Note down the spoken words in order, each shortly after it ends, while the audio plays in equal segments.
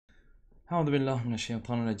أعوذ بالله من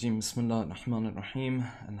الشيطان الرجيم بسم الله الرحمن الرحيم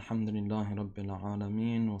الحمد لله رب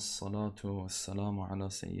العالمين والصلاة والسلام على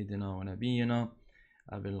سيدنا ونبينا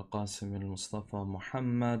أبي القاسم المصطفى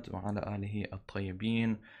محمد وعلى آله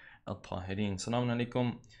الطيبين الطاهرين. Assalamu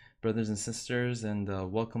alaikum, brothers and sisters, and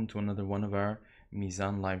welcome to another one of our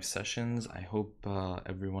Mizan live sessions. I hope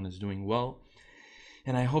everyone is doing well,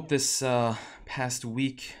 and I hope this past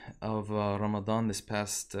week of Ramadan, this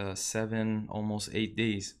past 7, almost 8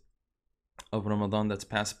 days of Ramadan that's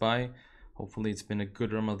passed by, hopefully it's been a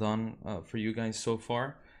good Ramadan for you guys so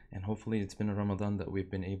far, and hopefully it's been a Ramadan that we've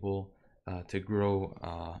been able to grow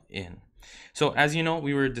in. So as you know,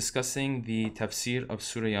 we were discussing the Tafsir of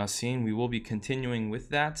Surah Yaseen. We will be continuing with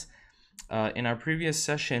that. In our previous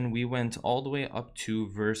session, we went all the way up to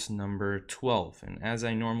verse number 12, and as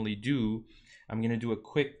I normally do, I'm going to do a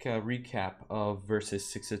quick recap of verses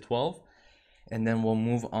 6 to 12. And then we'll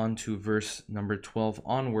move on to verse number 12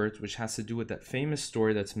 onwards, which has to do with that famous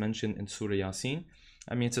story that's mentioned in Surah Yaseen.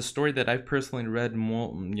 I mean, it's a story that I've personally read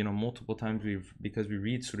multiple times because we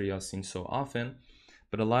read Surah Yaseen so often.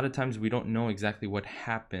 But a lot of times we don't know exactly what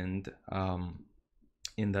happened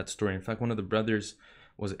in that story. In fact, one of the brothers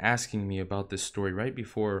was asking me about this story right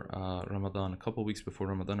before Ramadan. A couple weeks before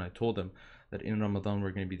Ramadan, I told him that in Ramadan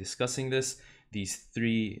we're going to be discussing these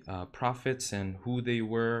three prophets and who they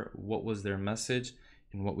were, what was their message,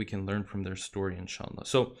 and what we can learn from their story, inshallah.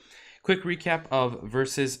 So, quick recap of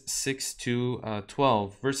verses 6 to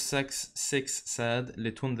 12. Verse 6 said,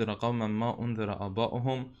 لِتُنذِرَ قَوْمًا مَا أُنذِرَ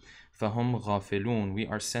آبَاؤُهُمْ فَهُمْ غَافِلُونَ. We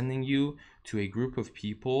are sending you to a group of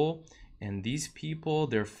people, and these people,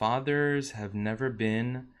 their fathers have never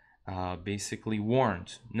been basically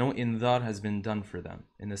warned. No indhar has been done for them,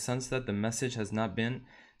 in the sense that the message has not been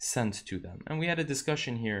sent to them. And we had a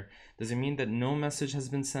discussion here. Does it mean that no message has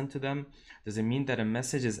been sent to them? Does it mean that a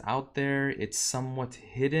message is out there, it's somewhat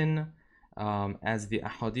hidden? As the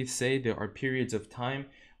ahadith say, there are periods of time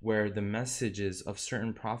where the messages of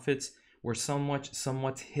certain prophets were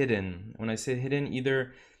somewhat hidden. When I say hidden,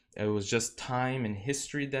 either it was just time and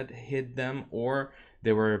history that hid them, or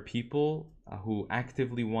there were people who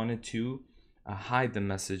actively wanted to hide the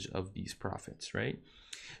message of these prophets, right?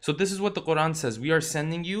 So this is what the Quran says. We are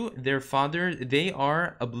sending you, their father, they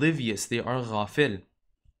are oblivious, they are ghafil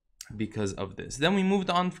because of this. Then we moved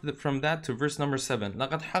on from that to verse number 7.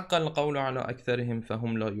 لَقَدْ حَقَّ الْقَوْلُ عَلَىٰ أَكْثَرِهِمْ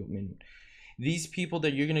فَهُمْ لَا يُؤْمِنُونَ. These people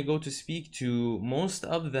that you're going to go to speak to, most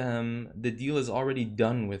of them, the deal is already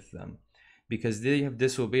done with them, because they have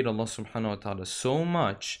disobeyed Allah subhanahu wa ta'ala so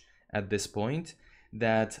much at this point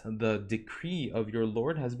that the decree of your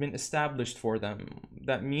Lord has been established for them.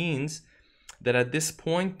 That means that at this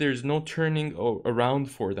point there's no turning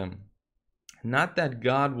around for them. Not that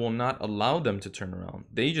God will not allow them to turn around,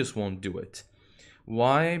 they just won't do it.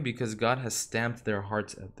 Why? Because God has stamped their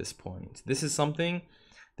hearts at this point. This is something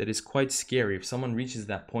that is quite scary. If someone reaches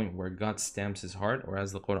that point where God stamps his heart, or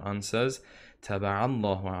as the Quran says, تَبَعَ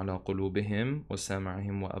اللَّهُ عَلَى قُلُوبِهِمْ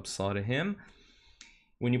وَسَمْعِهِمْ وَأَبْصَارِهِمْ.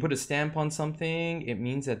 When you put a stamp on something, it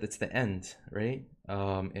means that it's the end, right?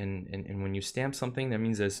 And when you stamp something, that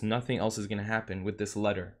means there's nothing else is going to happen with this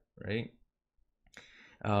letter, right?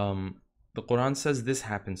 The Quran says this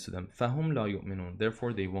happens to them. فَهُمْ لَا يُؤْمِنُونَ.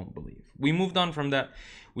 Therefore, they won't believe. We moved on from that.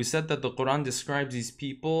 We said that the Quran describes these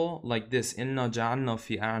people like this. إِنَّا جَعَلْنَا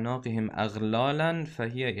فِي أَعْنَاقِهِمْ أَغْلَالًا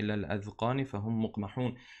فَهِيَ إِلَى الْأَذْقَانِ فَهُمْ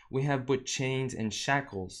مُقْمَحُونَ. We have put chains and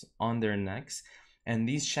shackles on their necks, and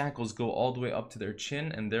these shackles go all the way up to their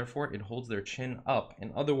chin, and therefore it holds their chin up.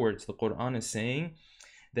 In other words, the Quran is saying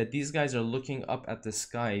that these guys are looking up at the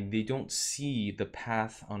sky. They don't see the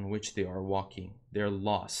path on which they are walking. They're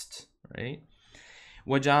lost, right?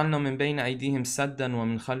 وَجَعَلْنَا مِن بَيْنَ أَيْدِيهِمْ سَدًّا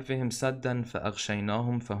وَمِنْ خَلْفِهِمْ سَدًّا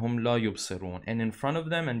فَأَغْشَيْنَاهُمْ فَهُمْ لَا يُبْصِرُونَ. And in front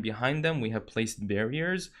of them and behind them we have placed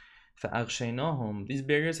barriers. فَأَغْشَيْنَاهُمْ. These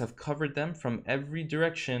barriers have covered them from every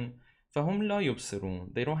direction. فَهُمْ لَا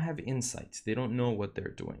يُبْصِرُونَ. They don't have insights. They don't know what they're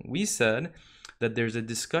doing. We said that there's a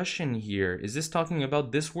discussion here. Is this talking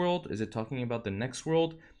about this world? Is it talking about the next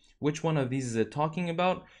world? Which one of these is it talking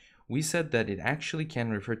about? We said that it actually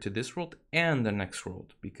can refer to this world and the next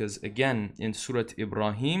world, because again in Surah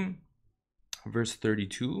Ibrahim verse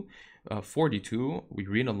 42, 42, we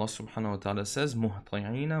read Allah subhanahu wa ta'ala says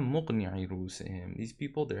مُهْطِعِينَ مُقْنِعِي رُؤُوسِهِمْ. These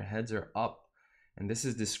people, their heads are up, and this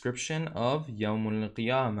is description of Yawmul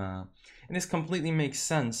Qiyamah. And this completely makes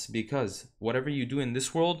sense, because whatever you do in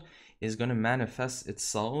this world is going to manifest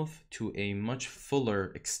itself to a much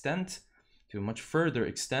fuller extent, to a much further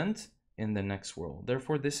extent in the next world.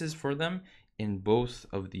 Therefore, this is for them in both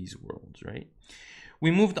of these worlds, right?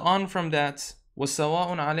 We moved on from that.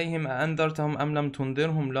 وَسَوَاءٌ عَلَيْهِمْ أَأَنذَرْتَهُمْ أَمْ لَمْ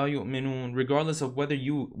تُنذِرْهُمْ لَا يُؤْمِنُونَ. Regardless of whether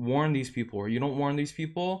you warn these people or you don't warn these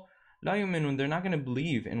people, لا يؤمنون. They're not going to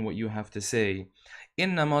believe in what you have to say.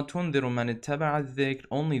 إنما تنذر من اتبع الذكر.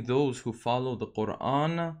 Only those who follow the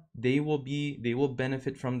Quran, they will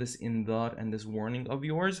benefit from this indar and this warning of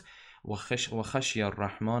yours. وخشي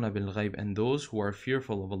الرحمن بالغيب. And those who are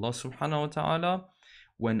fearful of Allah subhanahu wa ta'ala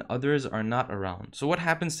when others are not around. So what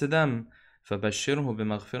happens to them? فبشره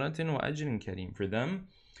بمغفرة وأجر كريم. For them,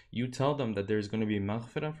 you tell them that there's going to be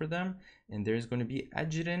maghfirah for them and there's going to be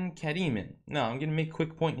ajrin karimin. Now, I'm going to make a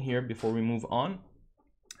quick point here before we move on,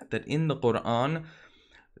 that in the Quran,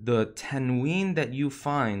 the tanween that you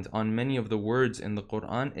find on many of the words in the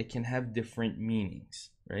Quran, it can have different meanings,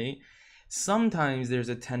 right? Sometimes there's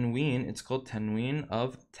a tanween, it's called tanween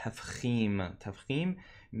of tafkhim. Tafkhim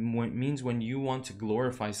means when you want to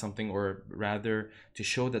glorify something, or rather to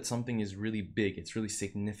show that something is really big, it's really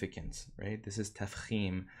significant, right? This is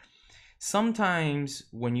tafkhim. Sometimes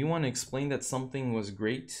when you want to explain that something was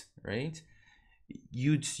great, right,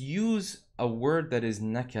 you'd use a word that is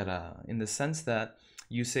nakara, in the sense that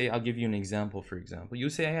you say, I'll give you an example, for example. You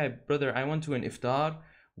say, hey, brother, I went to an iftar.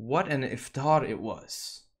 What an iftar it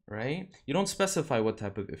was, right? You don't specify what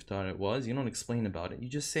type of iftar it was. You don't explain about it. You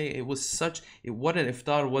just say it was what an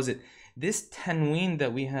iftar was it. This tanween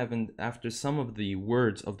that we have after some of the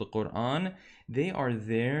words of the Quran, they are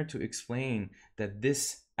there to explain that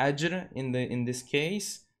this ajr in this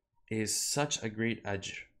case is such a great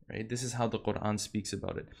ajr, right? This is how the Quran speaks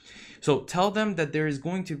about it. So tell them that there is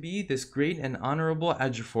going to be this great and honorable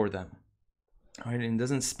ajr for them, right? And it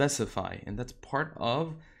doesn't specify, and that's part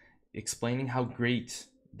of explaining how great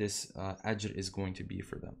this ajr is going to be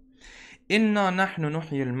for them. إِنَّا نَحْنُ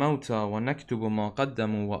نُحْيِي الْمَوْتَى وَنَكْتُبُ مَا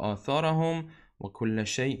قَدَّمُوا وَآثَارَهُمْ وَكُلَّ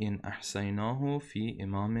شَيْءٍ أَحْصَيْنَاهُ فِي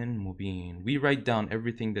إِمَامٍ مُبِينٍ. We write down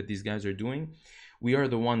everything that these guys are doing. We are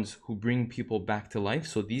the ones who bring people back to life,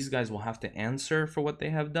 so these guys will have to answer for what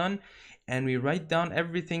they have done. And we write down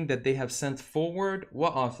everything that they have sent forward,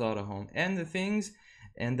 وَآثَارَهُمْ, and the things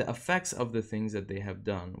and the effects of the things that they have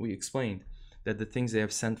done. We explained that the things they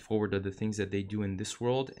have sent forward are the things that they do in this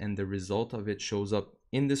world, and the result of it shows up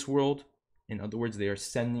in this world. In other words, they are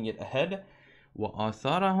sending it ahead.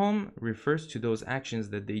 وَآثَارَهُمْ refers to those actions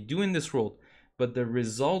that they do in this world, but the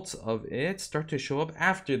results of it start to show up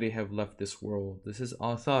after they have left this world. This is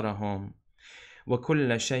آثَارَهُمْ. وَكُلَّ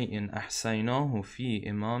شَيْءٍ أَحْصَيْنَاهُ فِي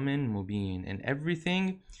إِمَامٍ مُبِينٍ. And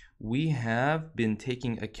everything, we have been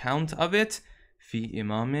taking account of it. فِي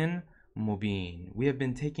إِمَامٍ مُبِينٍ. We have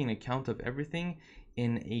been taking account of everything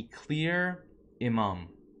in a clear imam.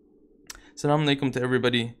 Assalamu alaikum to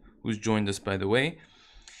everybody who's joined us, by the way.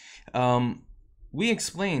 We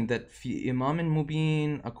explained that fi imamin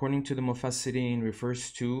mubin, according to the mufassirin,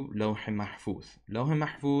 refers to Lawh Mahfuz. Lawh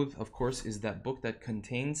Mahfuz, of course, is that book that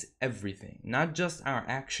contains everything, not just our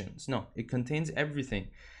actions. No, it contains everything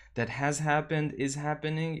that has happened, is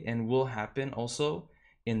happening, and will happen also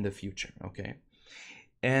in the future. Okay.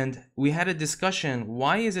 And we had a discussion,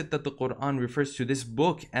 why is it that the Quran refers to this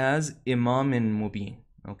book as imamin mubin?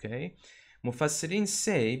 Okay. Mufassirin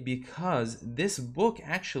say because this book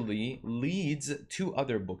actually leads to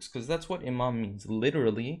other books, because that's what imam means.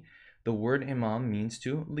 Literally, the word imam means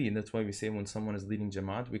to lead. That's why we say when someone is leading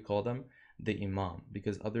Jamaat, we call them the imam,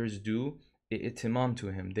 because others do itimam to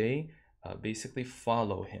him. They basically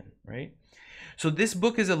follow him, right? So this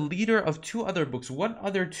book is a leader of two other books. What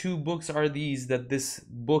other two books are these that this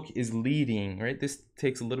book is leading, right? This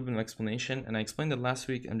takes a little bit of explanation, and I explained it last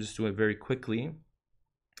week. I'm just doing it very quickly.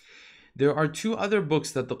 There are two other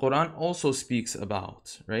books that the Quran also speaks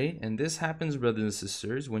about, right? And this happens, brothers and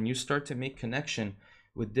sisters, when you start to make connection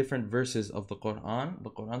with different verses of the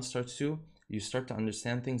Quran you start to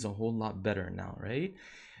understand things a whole lot better now, right?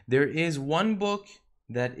 There is one book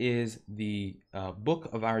that is the book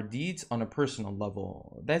of our deeds on a personal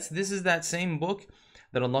level. This is that same book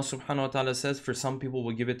that Allah subhanahu wa ta'ala says, for some people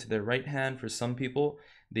we'll give it to their right hand, for some people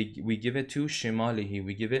we give it to shimalihi,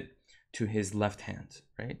 we give it to his left hand,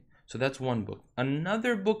 right? So that's one book.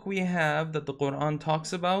 Another book we have that the Quran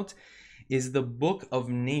talks about is the book of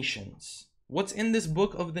nations. What's in this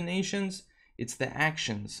book of the nations? It's the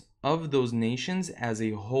actions of those nations as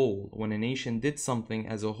a whole. When a nation did something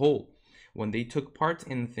as a whole, when they took part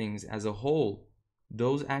in things as a whole,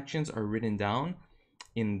 those actions are written down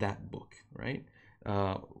in that book, right?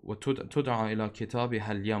 وَتُدْعَى إِلَى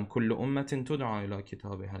كِتَابِهَا الْيَوْمِ كُلُّ أُمَّةٍ تُدْعَى إِلَى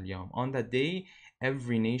كِتَابِهَا الْيَوْمِ. On that day,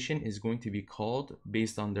 every nation is going to be called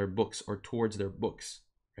based on their books or towards their books,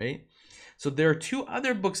 right? So there are two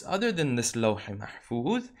other books other than this Lawh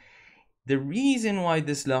Mahfuz. The reason why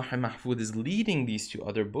this Lawh Mahfuz is leading these two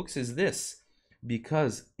other books is this,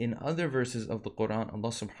 because in other verses of the Quran, Allah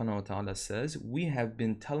subhanahu wa ta'ala says, we have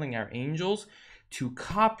been telling our angels to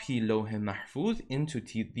copy Lawh Mahfuz into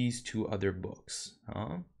these two other books.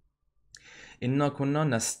 Inna kunna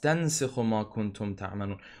nastansikhu ma kuntum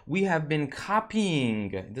ta'malun. We have been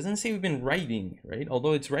copying. It doesn't say we've been writing, right?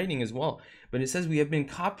 Although it's writing as well. But it says we have been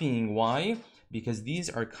copying. Why? Because these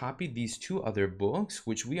are copied, these two other books,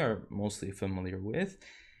 which we are mostly familiar with.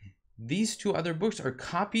 These two other books are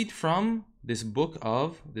copied from this book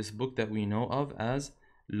that we know of as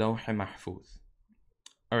Lawh Mahfuz.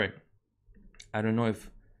 All right. I don't know if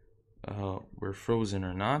we're frozen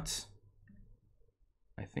or not.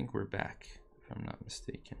 I think we're back, if I'm not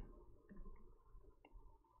mistaken.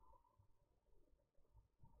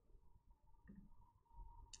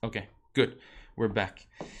 Okay, good. We're back.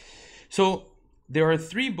 So there are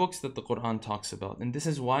three books that the Quran talks about, and this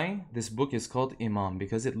is why this book is called Imam,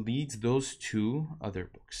 because it leads those two other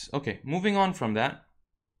books. Okay, moving on from that.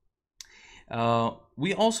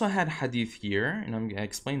 We also had hadith here, and I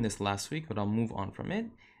explained this last week, but I'll move on from it,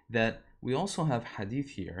 that we also have hadith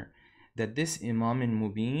here that this Imam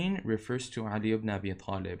al-Mubin refers to Ali ibn Abi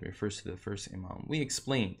Talib, refers to the first Imam. We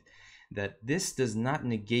explained that this does not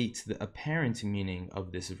negate the apparent meaning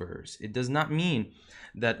of this verse. It does not mean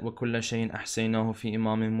that وَكُلَّ شَيْءٍ أَحْسَيْنَاهُ فِي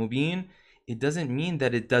إِمَامٍ مُبِينٍ. It doesn't mean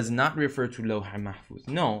that it does not refer to Lawh Mahfuz.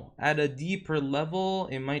 No, at a deeper level,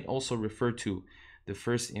 it might also refer to the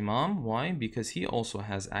first Imam. Why? Because he also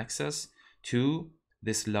has access to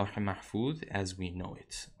this Lawh Mahfuz as we know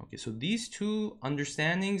it. Okay, so these two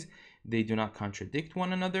understandings, they do not contradict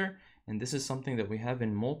one another, and this is something that we have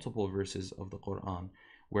in multiple verses of the Quran,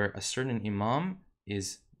 where a certain Imam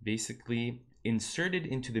is basically inserted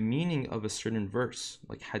into the meaning of a certain verse.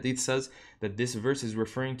 Like hadith says that this verse is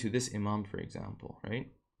referring to this Imam, for example,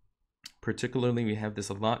 right? Particularly, we have this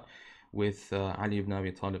a lot with Ali ibn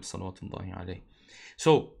Abi Talib salawatullahi alayhi.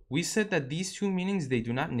 So we said that these two meanings, they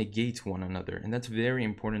do not negate one another, and that's very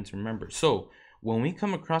important to remember. So when we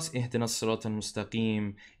come across Ihdina as-Sirat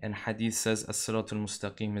al-Mustaqim and hadith says as-Sirat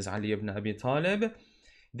al-Mustaqim is Ali ibn Abi Talib,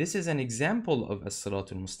 this is an example of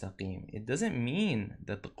as-Sirat al-Mustaqim. It doesn't mean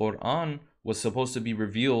that the Quran was supposed to be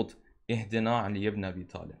revealed Ihdina Ali ibn Abi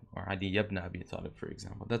Talib or Ali ibn Abi Talib, for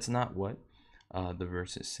example. That's not what the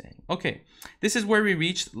verse is saying. Okay, this is where we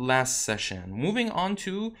reached last session. Moving on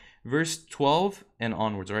to verse 12 and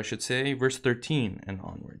onwards, or I should say verse 13 and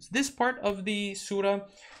onwards. This part of the surah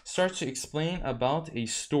starts to explain about a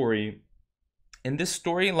story. And this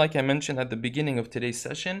story, like I mentioned at the beginning of today's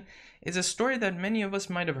session, is a story that many of us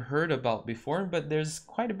might have heard about before, but there's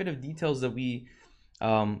quite a bit of details that we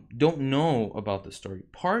don't know about the story,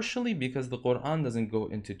 partially because the Quran doesn't go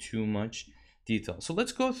into too much detail. So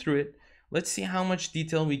let's go through it. Let's see how much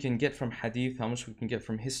detail we can get from hadith, how much we can get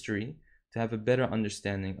from history to have a better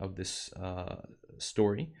understanding of this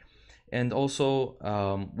story. And also,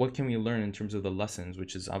 what can we learn in terms of the lessons,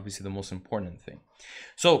 which is obviously the most important thing.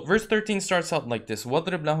 So, verse 13 starts out like this.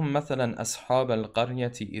 وَضْرِبْ لَهُمْ مَثَلًا أَصْحَابَ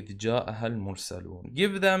الْقَرْيَةِ إِذْ جَاءَهَا الْمُرْسَلُونَ.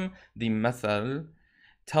 Give them the mathal,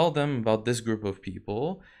 tell them about this group of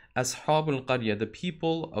people. أَصْحَابُ الْقَرْيَةِ, the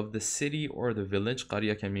people of the city or the village.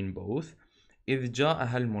 قَرْيَة can mean both. إِذْ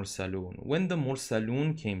جَاءَهَا الْمُرْسَلُونَ, when the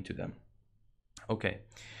Mursalun came to them. Okay.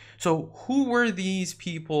 So who were these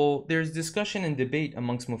people? There's discussion and debate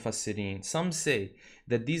amongst Mufassirin. Some say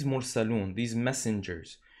that these Mursalun, these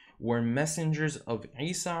messengers, were messengers of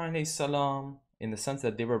Isa alayhi salam, in the sense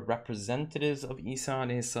that they were representatives of Isa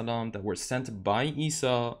alayhi salam, that were sent by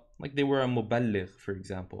Isa, like they were a muballigh, for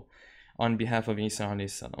example, on behalf of Isa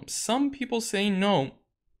alayhi salam. Some people say no,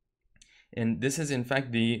 and this is in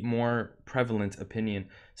fact the more prevalent opinion.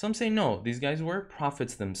 Some say no, these guys were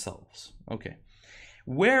prophets themselves. Okay.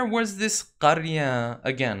 Where was this qarya?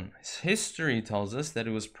 Again, history tells us that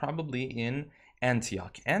it was probably in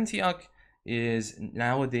Antioch. Antioch is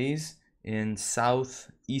nowadays in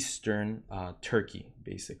southeastern Turkey,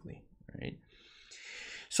 basically, right?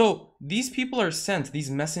 So these people are sent, these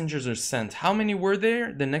messengers are sent. How many were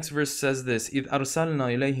there? The next verse says this, إِذْ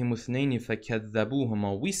أَرْسَلْنَا إِلَيْهِمُ اثْنَيْنِ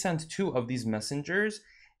فَكَذَّبُوهُمَا. We sent two of these messengers.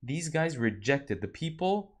 These guys rejected, the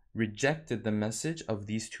people rejected the message of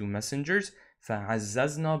these two messengers.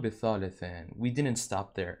 فَعَزَّزْنَا بِثَالِثٍ. We didn't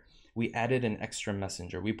stop there. We added an extra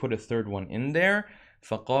messenger. We put a third one in there.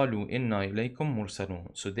 فَقَالُوا إِنَّا إِلَيْكُمْ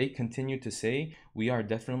مُرْسَلُونَ. So they continue to say, we are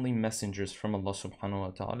definitely messengers from Allah subhanahu wa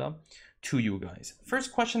ta'ala to you guys.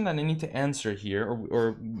 First question that I need to answer here,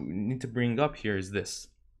 or need to bring up here, is this.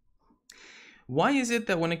 Why is it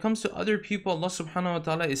that when it comes to other people, Allah subhanahu wa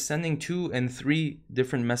ta'ala is sending 2 and 3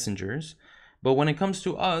 different messengers, but when it comes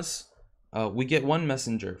to us, we get one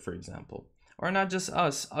messenger, for example? Or not just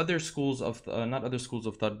us, other schools of, not other schools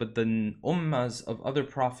of thought, but the ummahs of other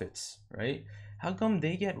prophets, right? How come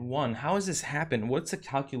they get one? How does this happen? What's the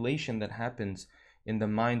calculation that happens in the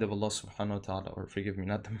mind of Allah subhanahu wa ta'ala, or forgive me,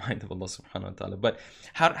 not the mind of Allah subhanahu wa ta'ala, but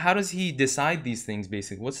how does he decide these things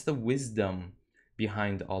basically? What's the wisdom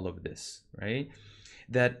behind all of this, right?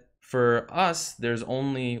 That for us, there's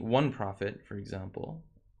only one prophet, for example,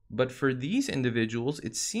 but for these individuals,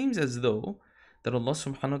 it seems as though that Allah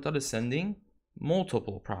subhanahu wa ta'ala is sending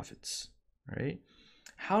multiple prophets, right?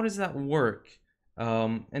 How does that work?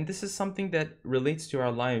 And this is something that relates to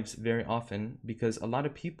our lives very often, because a lot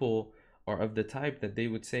of people are of the type that they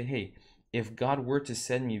would say, hey, if God were to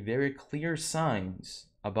send me very clear signs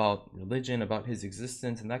about religion, about his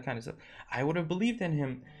existence and that kind of stuff, I would have believed in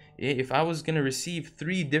him. If I was going to receive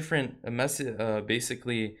three different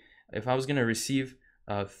basically, if I was going to receive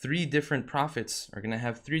three different prophets, or going to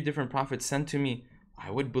have three different prophets sent to me,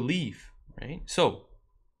 I would believe, right? So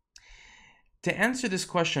to answer this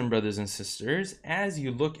question, brothers and sisters, as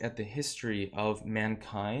you look at the history of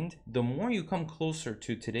mankind, the more you come closer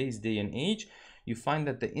to today's day and age, you find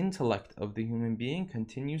that the intellect of the human being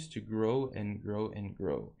continues to grow and grow and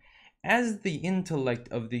grow. As the intellect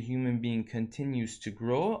of the human being continues to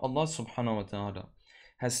grow, Allah subhanahu wa ta'ala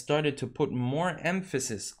has started to put more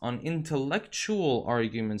emphasis on intellectual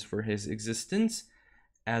arguments for his existence,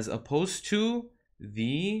 as opposed to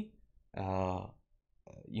the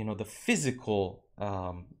the physical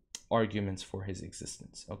arguments for his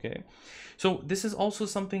existence. Okay, so this is also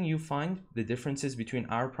something you find the differences between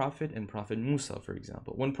our prophet and Prophet Musa, for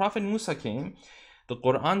example. When Prophet Musa came, the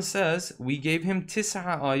Quran says we gave him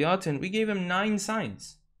tis'a ayat, and we gave him 9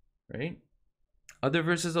 signs, right? Other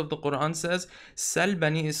verses of the Quran says, Sal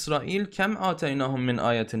Bani Israel kam ataynahum min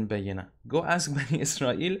ayatin bayyina. Go ask Bani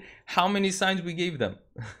Israel how many signs we gave them.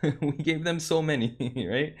 We gave them so many,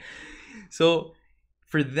 right? So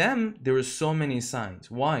for them, there were so many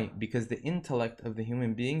signs. Why? Because the intellect of the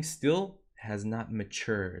human being still has not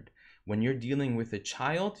matured. When you're dealing with a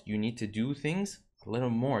child, you need to do things a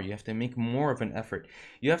little more. You have to make more of an effort.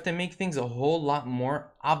 You have to make things a whole lot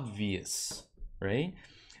more obvious, right?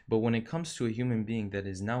 But when it comes to a human being that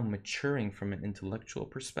is now maturing from an intellectual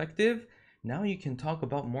perspective, now you can talk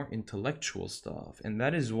about more intellectual stuff. And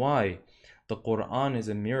that is why the Quran is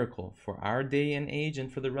a miracle for our day and age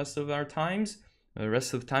and for the rest of our times, the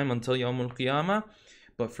rest of time until Yawmul Qiyamah.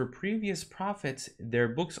 But for previous prophets, their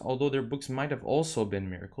books, although their books might have also been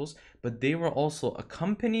miracles, but they were also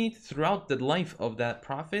accompanied throughout the life of that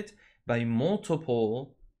prophet by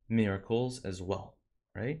multiple miracles as well,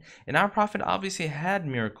 right? And our prophet obviously had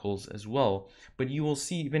miracles as well, but you will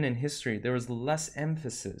see even in history there was less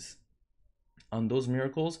emphasis on those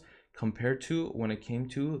miracles compared to when it came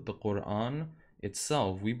to the Quran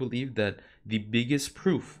itself. We believe that the biggest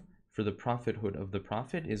proof for the prophethood of the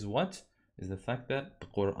prophet is what? Is the fact that the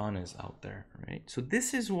Quran is out there, right? So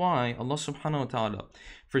this is why Allah subhanahu wa ta'ala,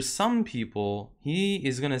 for some people, he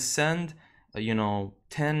is going to send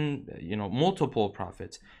 10 multiple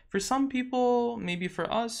prophets. For some people, maybe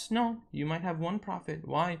for us, no, you might have one prophet.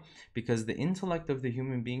 Why? Because the intellect of the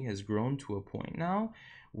human being has grown to a point now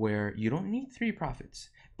where you don't need 3 prophets.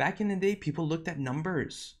 Back in the day, people looked at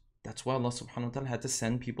numbers. That's why Allah subhanahu wa ta'ala had to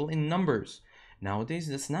send people in numbers. Nowadays,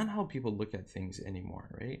 that's not how people look at things anymore,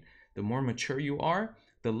 right? The more mature you are,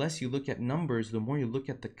 the less you look at numbers, the more you look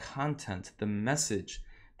at the content, the message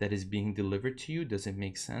that is being delivered to you. Does it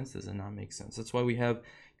make sense? Does it not make sense? That's why we have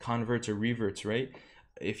converts or reverts, right?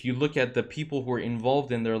 If you look at the people who are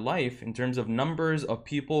involved in their life in terms of numbers of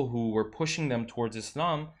people who were pushing them towards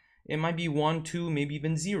Islam, it might be 1, 2, maybe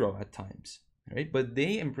even 0 at times, right? But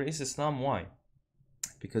they embrace Islam. Why?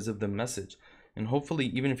 Because of the message. And hopefully,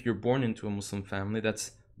 even if you're born into a Muslim family,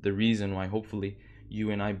 that's the reason why hopefully you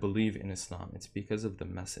and I believe in Islam. It's because of the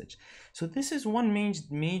message. So this is one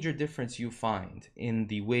major difference you find in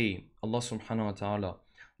the way Allah subhanahu wa ta'ala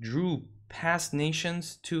drew past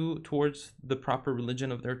nations towards the proper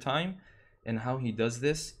religion of their time, and how he does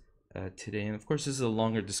this today. And of course, this is a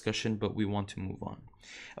longer discussion, but we want to move on.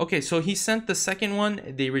 Okay, so he sent the second one,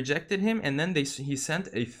 they rejected him, and then he sent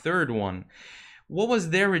a third one. What was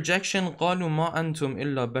their rejection? قَالُوا مَا أَنْتُمْ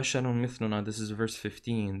إِلَّا بَشَرٌ مِثْلُنَا. This is verse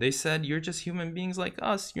 15. They said, you're just human beings like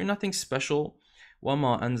us. You're nothing special.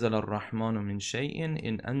 وَمَا أَنزَلَ الرَّحْمَنُ مِنْ شَيْءٍ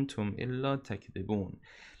إِنْ أَنْتُمْ إِلَّا تَكْذِبُونَ.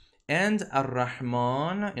 And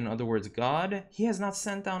Ar-Rahman, in other words, God, he has not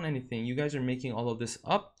sent down anything. You guys are making all of this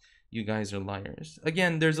up. You guys are liars.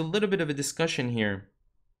 Again, there's a little bit of a discussion here.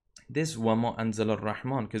 This وَمَا أَنزَلَ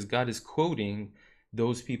الرَّحْمَنُ, because God is quoting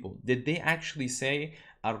those people. Did they actually say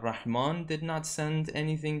Ar-Rahman did not send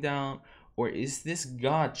anything down? Or is this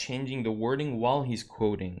God changing the wording while he's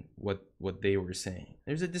quoting what they were saying?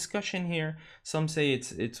 There's a discussion here. Some say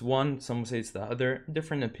it's one, some say it's the other.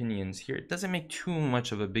 Different opinions here. It doesn't make too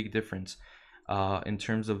much of a big difference in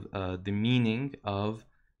terms of the meaning of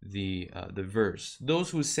the verse. Those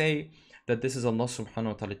who say that this is Allah subhanahu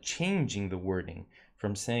wa ta'ala changing the wording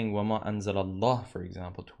from saying وَمَا أَنزَلَ اللَّهِ, for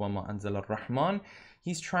example, to وَمَا أَنزَلَ الرَّحْمَنِ,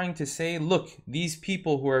 he's trying to say, look, these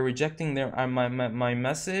people who are rejecting my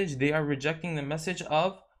message, they are rejecting the message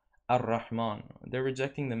of Ar-Rahman. They're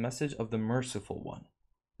rejecting the message of the merciful one,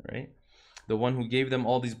 right? The one who gave them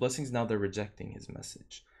all these blessings, now they're rejecting his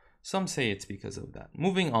message. Some say it's because of that.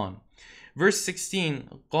 Moving on. Verse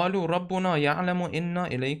 16. قَالُوا رَبُّنَا يَعْلَمُ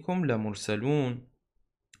إِنَّا إِلَيْكُمْ لَمُرْسَلُونَ.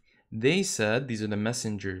 They said, these are the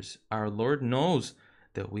messengers, our Lord knows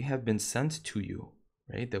that we have been sent to you,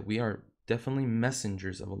 right? That we are definitely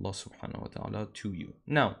messengers of Allah subhanahu wa ta'ala to you.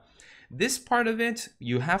 Now, this part of it,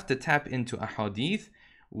 you have to tap into a hadith.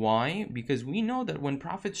 Why? Because we know that when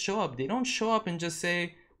prophets show up, they don't show up and just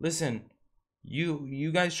say, listen,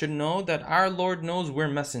 you guys should know that our Lord knows we're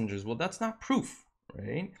messengers. Well, that's not proof,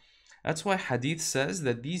 right? That's why hadith says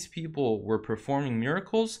that these people were performing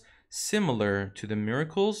miracles similar to the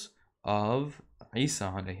miracles of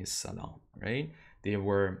Isa alayhi salam, right? They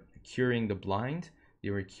were curing the blind,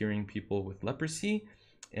 they were curing people with leprosy,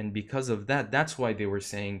 and because of that, that's why they were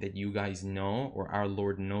saying that you guys know, or our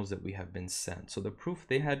Lord knows that we have been sent. So the proof,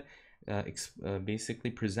 they had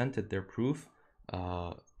basically presented their proof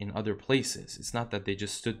in other places. It's not that they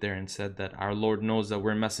just stood there and said that our Lord knows that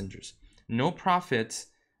we're messengers. No prophet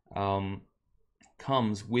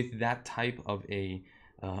comes with that type of a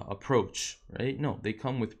approach, right? No, they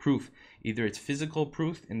come with proof. Either it's physical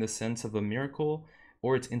proof in the sense of a miracle,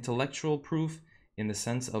 or it's intellectual proof in the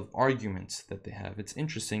sense of arguments that they have. It's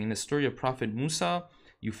interesting, in the story of Prophet Musa,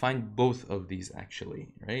 you find both of these actually,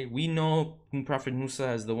 right? We know Prophet Musa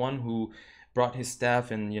as the one who brought his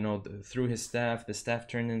staff, and through his staff, the staff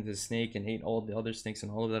turned into a snake and ate all the other snakes,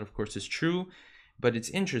 and all of that of course is true. But it's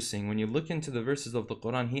interesting, when you look into the verses of the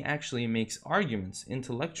Quran, he actually makes arguments,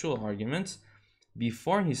 intellectual arguments,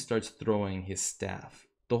 before he starts throwing his staff.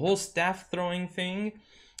 The whole staff throwing thing,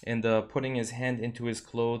 and putting his hand into his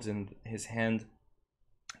clothes and his hand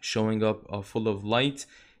showing up full of light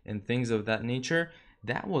and things of that nature,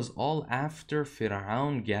 that was all after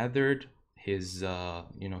Fir'aun gathered his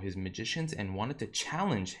his magicians and wanted to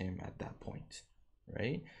challenge him at that point,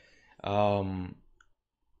 right?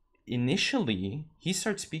 Initially he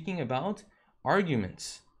starts speaking about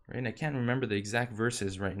arguments, right? I can't remember the exact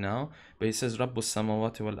verses right now, but he says Rabbus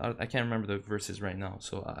samawati wal ard. I can't remember the verses right now,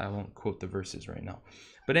 so I won't quote the verses right now.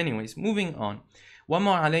 But anyways, moving on.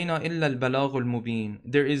 وَمَا عَلَيْنَا إِلَّا الْبَلَاغُ الْمُبِينَ.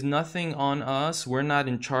 There is nothing on us, we're not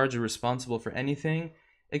in charge or responsible for anything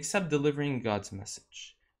except delivering God's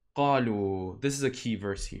message. قَالُوا, this is a key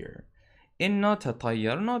verse here. إِنَّا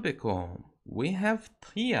تَطَيَّرْنَا بِكُمْ. We have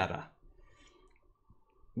tiyara.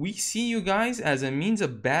 We see you guys as a means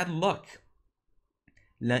of bad luck.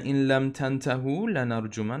 لَإِن لَمْ تَنْتَهُوا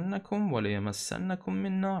لَنَرْجُمَنَّكُمْ وَلَيَمَسَّنَّكُمْ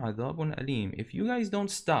مِنَّا عَذَابٌ أَلِيمٌ. If you guys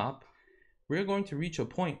don't stop, we're going to reach a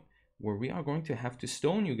point where we are going to have to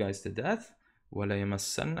stone you guys to death.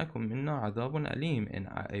 وَلَيَمَسَّنَّكُمْ مِنَّا عَذَابٌ أَلِيمٌ. And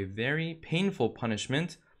a very painful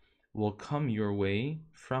punishment will come your way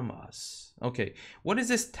from us. Okay, what is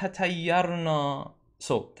this tatayyarna?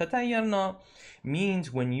 So, tatayyarna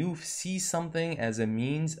means when you see something as a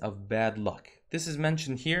means of bad luck. This is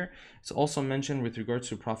mentioned here. It's also mentioned with regards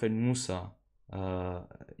to Prophet Musa.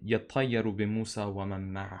 يَطَّيَّرُ بِمُوسَى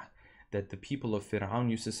وَمَن مَعَهُ. That the people of Fir'aun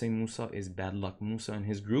used to say Musa is bad luck. Musa and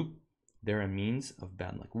his group, they're a means of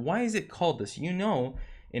bad luck. Why is it called this? You know,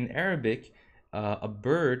 in Arabic, a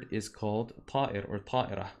bird is called ta'ir or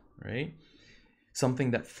ta'ira, right?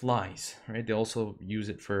 Something that flies, right? They also use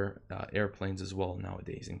it for airplanes as well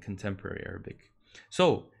nowadays in contemporary Arabic.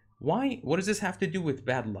 So, what does this have to do with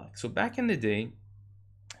bad luck? So back in the day,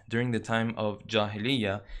 during the time of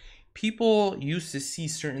Jahiliyyah, people used to see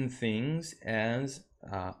certain things as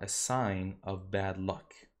a sign of bad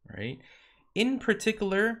luck, right? In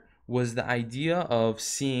particular was the idea of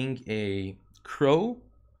seeing a crow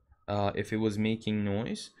if it was making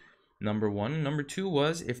noise, number one. Number two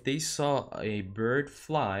was if they saw a bird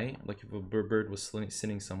fly, like if a bird was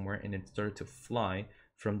sitting somewhere and it started to fly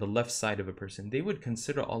from the left side of a person, they would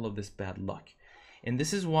consider all of this bad luck. And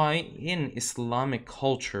this is why in Islamic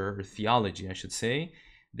culture, or theology I should say,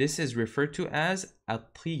 this is referred to as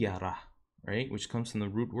at-tiyara, right? Which comes from the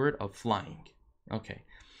root word of flying. Okay.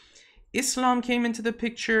 Islam came into the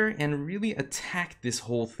picture and really attacked this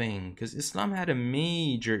whole thing, because Islam had a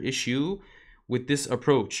major issue with this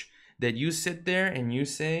approach, that you sit there and you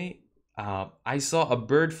say, I saw a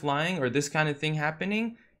bird flying or this kind of thing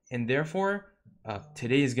happening, and therefore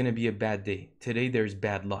today is going to be a bad day. Today there's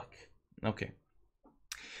bad luck. Okay.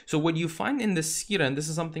 So what you find in the seerah, and this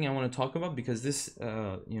is something I want to talk about because this,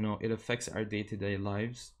 it affects our day-to-day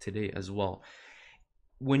lives today as well.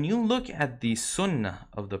 When you look at the sunnah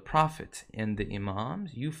of the Prophet and the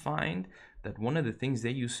Imams, you find that one of the things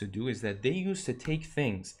they used to do is that they used to take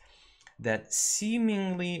things that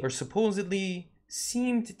seemingly or supposedly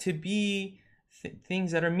seemed to be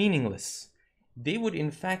things that are meaningless. They would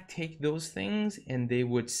in fact take those things and they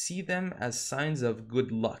would see them as signs of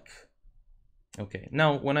good luck. Okay,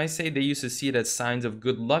 now when I say they used to see it as signs of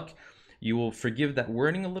good luck, you will forgive that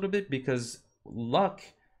wording a little bit because luck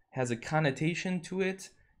has a connotation to it,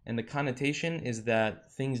 and the connotation is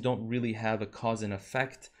that things don't really have a cause and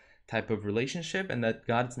effect type of relationship, and that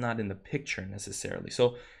God's not in the picture necessarily.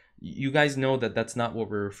 So you guys know that that's not what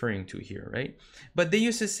we're referring to here, right? But they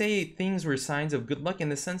used to say things were signs of good luck in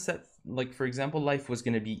the sense that, like, for example, life was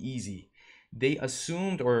going to be easy. They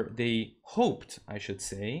assumed, or they hoped, I should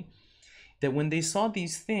say, that when they saw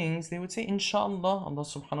these things, they would say, Inshallah, Allah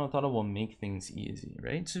subhanahu wa ta'ala will make things easy,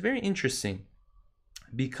 right? It's very interesting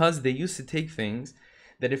because they used to take things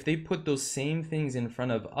that if they put those same things in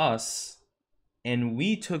front of us and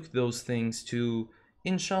we took those things to,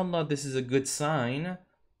 Inshallah, this is a good sign,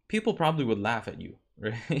 people probably would laugh at you,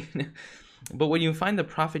 right? But when you find the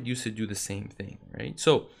Prophet used to do the same thing, right?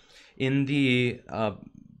 So in the,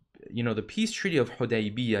 the peace treaty of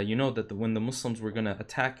Hudaybiyah, you know that when the Muslims were going to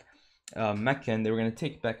attack Mecca and they were going to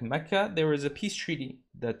take back Mecca, there was a peace treaty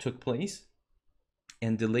that took place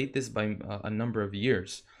and delayed this by a number of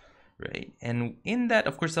years, right? And in that,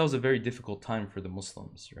 of course, that was a very difficult time for the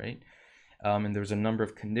Muslims, right? And there was a number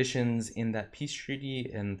of conditions in that peace treaty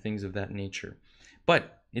and things of that nature.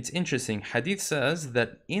 But it's interesting, Hadith says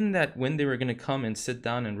that in that, when they were going to come and sit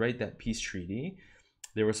down and write that peace treaty,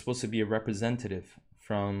 there was supposed to be a representative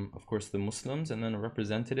from, of course, the Muslims, and then a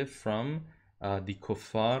representative from the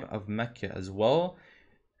kuffar of Mecca as well.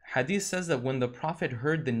 Hadith says that when the Prophet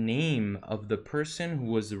heard the name of the person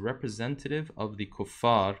who was the representative of the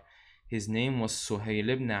kuffar, his name was Suhail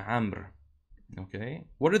ibn Amr. Okay,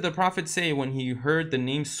 what did the Prophet say when he heard the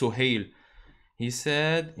name Suhail? He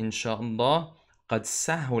said, Inshallah, قَدْ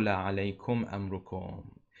سَهُلَ عَلَيْكُمْ أَمْرُكُمْ.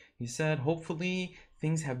 He said, hopefully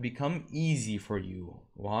things have become easy for you.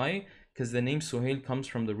 Why? Because the name Suhail comes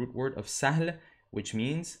from the root word of sahl, which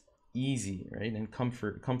means easy, right? And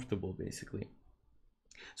comfortable, basically.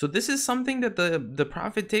 So this is something that the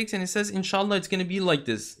Prophet takes and he says, Inshallah, it's going to be like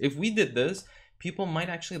this. If we did this, people might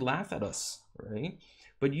actually laugh at us, right?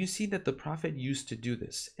 But you see that the Prophet used to do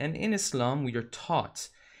this. And in Islam, we are taught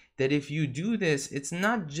that if you do this, it's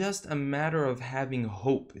not just a matter of having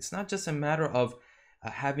hope. It's not just a matter of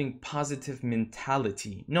having positive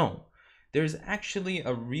mentality. No, there's actually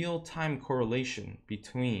a real-time correlation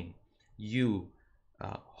between you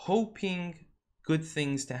hoping good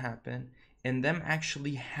things to happen and them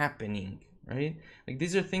actually happening, right? Like,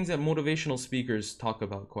 these are things that motivational speakers talk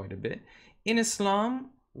about quite a bit. In Islam,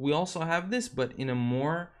 we also have this, but in a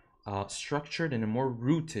more structured and a more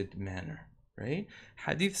rooted manner, right?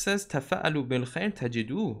 Hadith says, تَفَأَلُوا بِالْخَيْرِ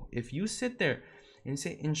تَجِدُوهُ. If you sit there and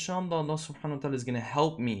say, Inshallah, Allah subhanahu wa ta'ala is going to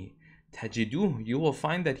help me, تَجِدُوهُ, you will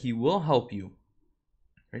find that He will help you,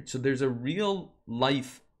 right? So there's a real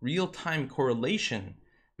life, real-time correlation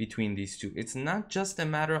between these two. It's not just a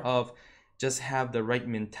matter of just have the right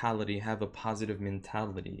mentality, have a positive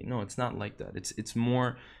mentality. No, it's not like that. It's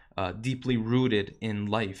more deeply rooted in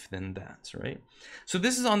life than that, right? So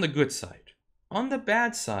this is on the good side. On the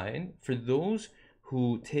bad side, for those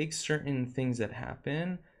who take certain things that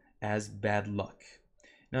happen as bad luck.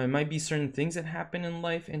 Now, it might be certain things that happen in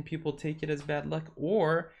life and people take it as bad luck,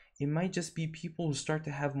 or it might just be people who start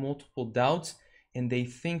to have multiple doubts and they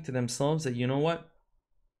think to themselves that, you know what?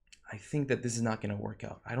 I think that this is not going to work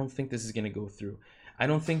out. I don't think this is going to go through. I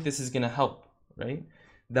don't think this is going to help, right?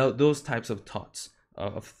 Those types of thoughts.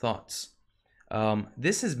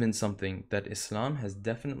 This has been something that Islam has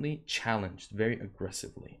definitely challenged very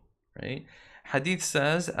aggressively, right? Hadith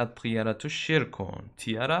says, "At-tiyaratu shirkun."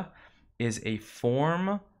 Tiyara is a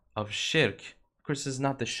form of shirk. Of course, this is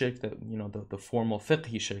not the shirk that, the formal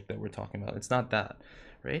fiqhi shirk that we're talking about. It's not that,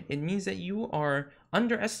 right? It means that you are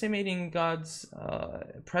underestimating God's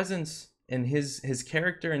presence and His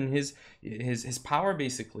character and His power,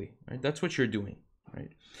 basically, right? That's what you're doing,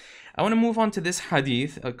 right? I want to move on to this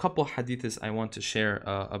hadith. A couple hadiths I want to share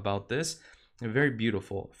about this. They're very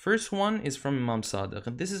beautiful. First one is from Imam Sadiq,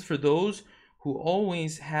 and this is for those who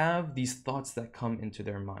always have these thoughts that come into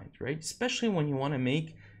their mind, right? Especially when you want to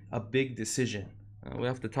make a big decision. We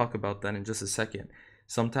have to talk about that in just a second.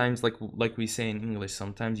 Sometimes, like we say in English,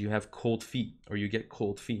 sometimes you have cold feet or you get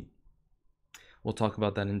cold feet. We'll talk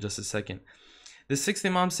about that in just a second. The sixth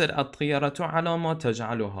Imam said, الطيرة على ما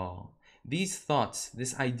تجعلها. These thoughts,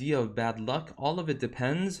 this idea of bad luck, all of it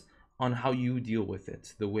depends on how you deal with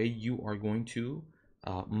it, the way you are going to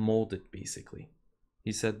mold it, basically.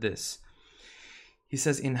 He said this. He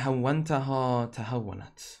says, إن هونتها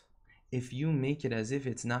تهونت. If you make it as if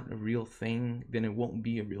it's not a real thing, then it won't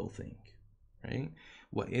be a real thing, right?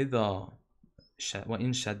 وإن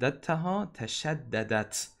شددتها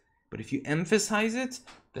تشددت. But if you emphasize it,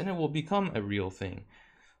 then it will become a real thing,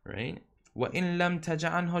 right? وَإِن لَمْ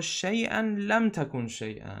تَجْعَلْهَا شَيْئًا لَمْ تَكُنْ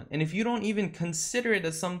شَيْئًا. And if you don't even consider it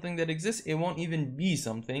as something that exists, it won't even be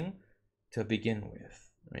something to begin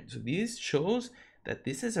with, right? So this shows that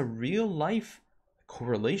this is a real life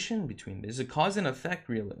correlation between, there's a cause and effect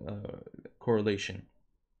correlation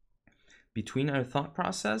between our thought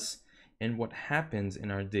process and what happens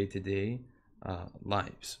in our day-to-day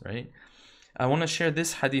lives, right? I want to share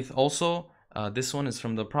this hadith also. This one is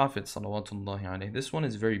from the Prophet salawatullahi alayhi. This one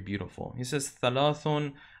is very beautiful. He says,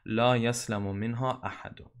 ثَلَاثٌ لَا يَسْلَمُ مِنْهَا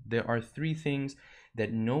أَحَدٌ. There are three things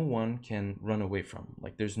that no one can run away from.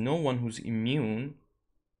 Like there's no one who's immune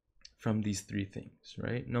from these three things,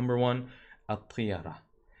 right? Number one, at-tiyara.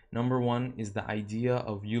 Number one is the idea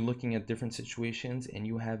of you looking at different situations and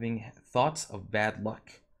you having thoughts of bad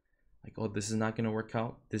luck. Like, oh, this is not going to work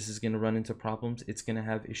out. This is going to run into problems. It's going to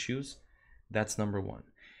have issues. That's number one.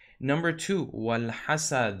 Number two, wal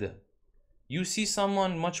hasad. You see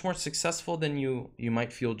someone much more successful than you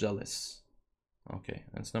might feel jealous. Okay,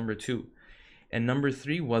 that's number two. And number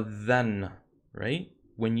three, wadhan, right?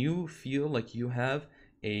 When you feel like you have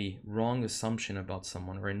a wrong assumption about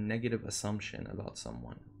someone or a negative assumption about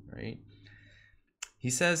someone, right?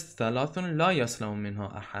 He says, ثَلَاثٌ لَا يَسْلَمُ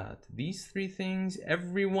مِنْهَا أَحَدٌ. These three things,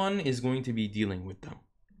 everyone is going to be dealing with them.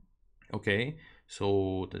 Okay,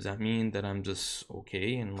 so does that mean that I'm just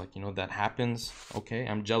okay and like, you know, that happens? Okay,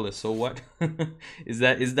 I'm jealous, so what? Is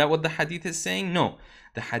that what the hadith is saying? No,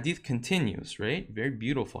 the hadith continues, right? Very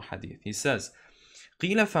beautiful hadith. He says,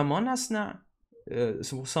 قِيلَ فَمَا نَصْنَعُ.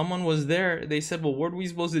 So someone was there, they said, well, what are we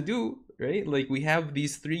supposed to do, right? Like we have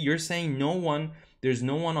these three, you're saying there's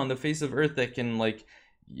no one on the face of earth that can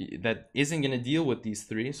that isn't going to deal with these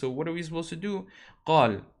three, so what are we supposed to do?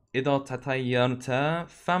 قَالْ إِذَا تَطَيَّرْتَ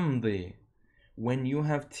فَامْضِ. When you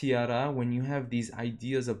have tiara, when you have these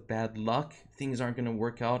ideas of bad luck, things aren't going to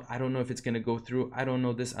work out, I don't know if it's going to go through, I don't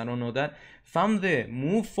know this, I don't know that, فَامْضِ,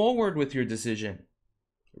 move forward with your decision,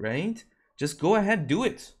 right? Just go ahead, do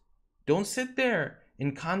it. Don't sit there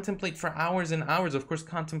and contemplate for hours and hours. Of course,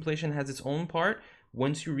 contemplation has its own part.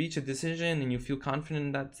 Once you reach a decision and you feel confident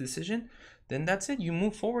in that decision, then that's it. You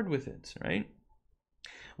move forward with it, right?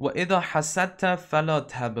 وَإِذَا حَسَدْتَ فَلَا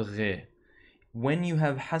تَبْغِ. When you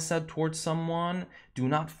have hasad towards someone, do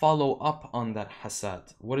not follow up on that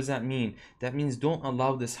hasad. What does that mean? That means don't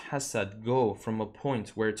allow this hasad go from a point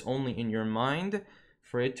where it's only in your mind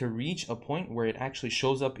for it to reach a point where it actually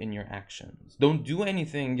shows up in your actions. Don't do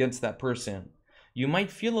anything against that person. You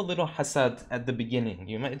might feel a little hasad at the beginning.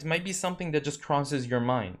 It might be something that just crosses your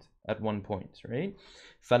mind at one point, right?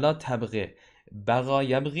 فَلَا تَبْغِ. Bagha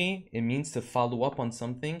yabghi, it means to follow up on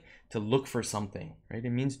something, to look for something, right?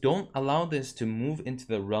 It means don't allow this to move into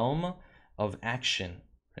the realm of action,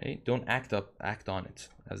 right? Don't act on it,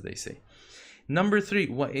 as they say. Number three,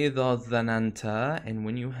 وَإِذَا ظَنَنْتَ. And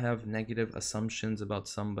when you have negative assumptions about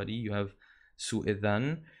somebody, you have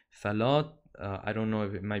su'idhan, فَلَا, I don't know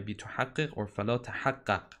if it might be تحقق or فَلَا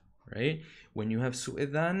تحقق, right? When you have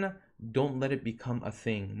su'idhan, don't let it become a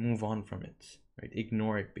thing. Move on from it, right?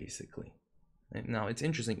 Ignore it, basically. Now, it's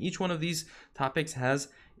interesting. Each one of these topics has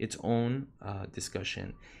its own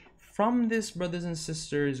discussion. From this, brothers and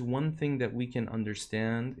sisters, one thing that we can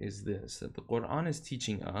understand is this, that the Quran is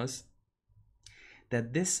teaching us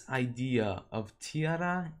that this idea of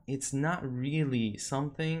tiara, it's not really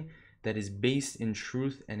something that is based in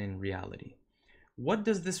truth and in reality. What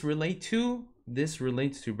does this relate to? This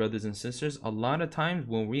relates to, brothers and sisters, a lot of times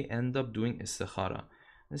when we end up doing istikhara.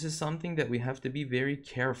 This is something that we have to be very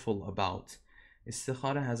careful about.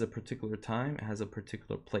 Istikhara has a particular time, it has a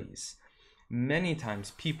particular place. Many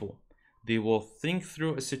times people, they will think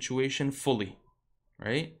through a situation fully,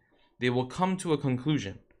 right? They will come to a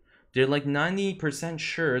conclusion. They're like 90%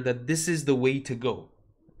 sure that this is the way to go,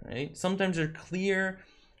 right? Sometimes there are clear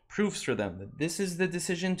proofs for them that this is the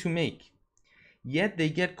decision to make. Yet they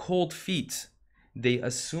get cold feet. They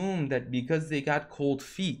assume that because they got cold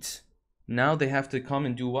feet, now they have to come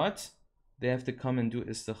and do what? They have to come and do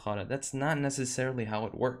istikhara. That's not necessarily how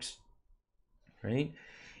it works, right?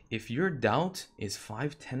 If your doubt is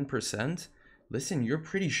 5-10%, listen, you're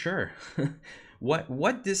pretty sure.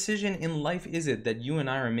 What decision in life is it that you and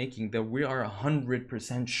I are making that we are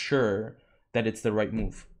 100% sure that it's the right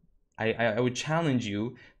move. I would challenge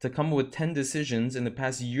you to come up with 10 decisions in the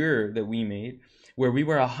past year that we made where we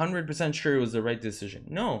were 100% sure it was the right decision.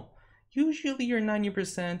 No, usually you're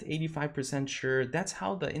 90%, 85% sure. That's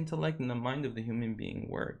how the intellect and the mind of the human being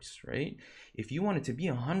works, right? If you wanted to be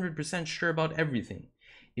 100% sure about everything,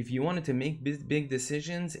 if you wanted to make big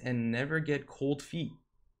decisions and never get cold feet,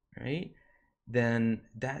 right, then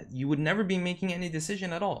that you would never be making any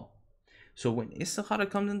decision at all. So when istikhara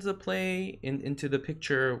comes into play, into the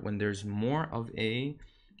picture, when there's more of a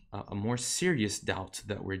more serious doubt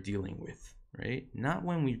that we're dealing with, right? Not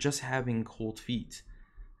when we're just having cold feet.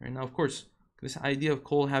 Right? Now, of course, this idea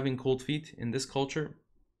of having cold feet in this culture,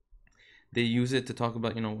 they use it to talk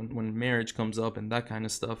about, you know, when marriage comes up and that kind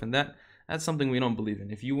of stuff, and that's something we don't believe in.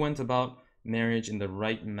 If you went about marriage in the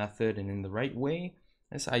right method and in the right way,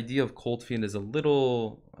 this idea of cold feet is a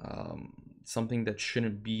little something that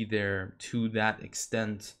shouldn't be there to that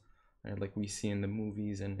extent, right? Like we see in the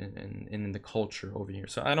movies and in the culture over here.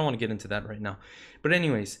 So I don't want to get into that right now. But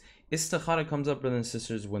anyways, istikhara comes up, brothers and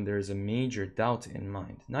sisters, when there is a major doubt in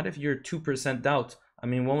mind. Not if you're 2% doubt. I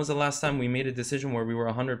mean, when was the last time we made a decision where we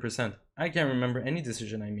were 100%? I can't remember any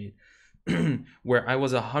decision I made where I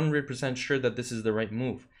was 100% sure that this is the right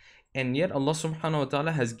move. And yet Allah subhanahu wa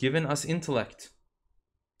ta'ala has given us intellect.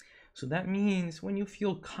 So that means when you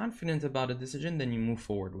feel confident about a decision, then you move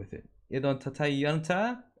forward with it. إِذَا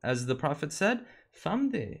تَتَيَّرْتَ, as the Prophet said,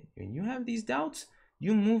 فَمْدِ. When you have these doubts,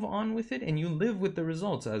 you move on with it and you live with the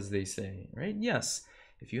results, as they say, right? Yes,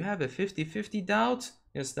 if you have a 50-50 doubt,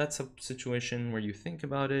 yes, that's a situation where you think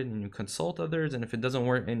about it and you consult others, and if it doesn't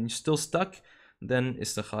work and you're still stuck, then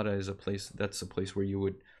istikhara is a place, that's a place where you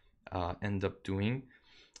would end up doing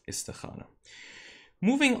istikhara.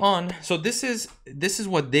 Moving on, so this is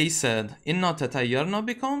what they said. Inna tatayyarna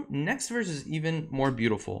bikum. Next verse is even more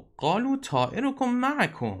beautiful. Qalu ta'irukum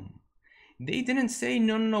ma'akum. They didn't say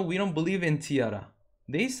no, we don't believe in tiara.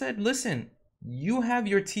 They said, listen, you have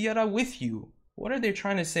your tiara with you. What are they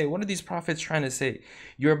trying to say? What are these prophets trying to say?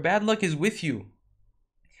 Your bad luck is with you.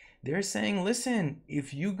 They're saying, listen,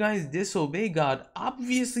 if you guys disobey God,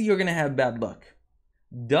 obviously you're gonna have bad luck.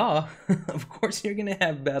 Duh, of course you're gonna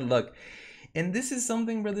have bad luck. And this is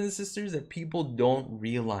something, brothers and sisters, that people don't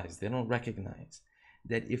realize, they don't recognize.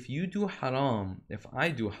 That if you do haram, if I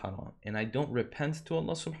do haram, and I don't repent to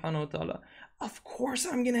Allah subhanahu wa ta'ala, of course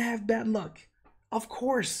I'm going to have bad luck. Of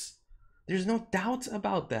course. There's no doubt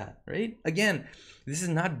about that, right? Again, this is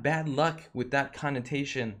not bad luck with that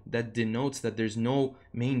connotation that denotes that there's no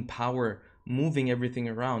main power moving everything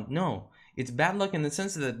around. No, it's bad luck in the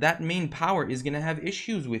sense that that main power is going to have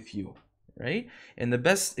issues with you. Right? And the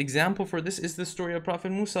best example for this is the story of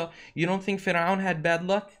Prophet Musa. You don't think Fir'aun had bad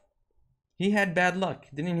luck? He had bad luck.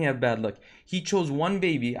 Didn't he have bad luck? He chose one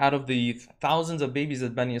baby out of the thousands of babies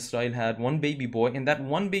that Bani Israel had, one baby boy, and that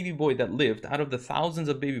one baby boy that lived out of the thousands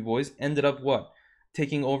of baby boys ended up what?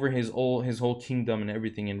 Taking over his whole kingdom and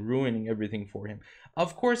everything and ruining everything for him.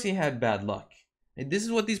 Of course he had bad luck. And this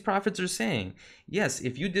is what these prophets are saying. Yes,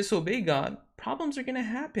 if you disobey God, problems are going to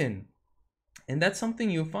happen. And that's something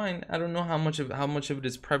you find, I don't know how much of it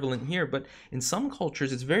is prevalent here, but in some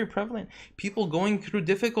cultures it's very prevalent. People going through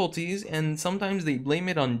difficulties, and sometimes they blame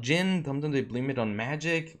it on jinn, sometimes they blame it on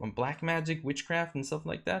magic, on black magic, witchcraft and stuff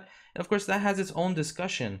like that. And of course that has its own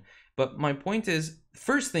discussion. But my point is,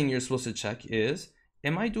 first thing you're supposed to check is,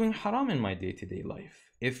 am I doing haram in my day-to-day life?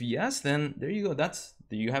 If yes, then there you go.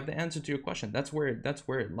 You have the answer to your question. That's where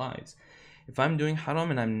it lies. If I'm doing haram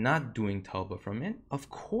and I'm not doing tawbah from it, of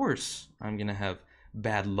course I'm gonna have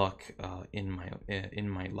bad luck in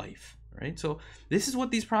my life, right? So this is what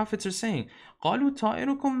these prophets are saying. قَالُوا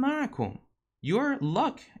طَائِرُكُمْ مَعَكُمْ. Your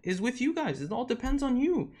luck is with you guys. It all depends on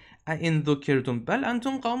you. أَإِن ذُكِّرْتُمْ بَلْ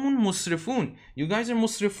أَنْتُمْ قَوْمٌ مُسْرِفُونَ. You guys are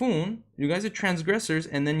musrifun. You guys are transgressors,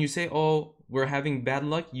 and then you say, oh, we're having bad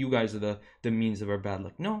luck. You guys are the means of our bad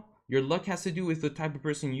luck. No, your luck has to do with the type of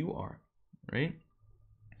person you are, right?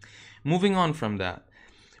 Moving on from that,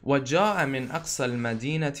 وَجَاءَ مِنْ أَقْصَى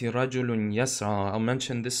الْمَدِينَةِ رَجُلٌ يَسْعَى. I'll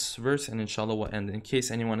mention this verse and inshallah we'll end. In case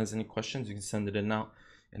anyone has any questions, you can send it in now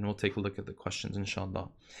and we'll take a look at the questions inshallah.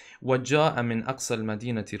 وَجَاءَ مِنْ أَقْصَى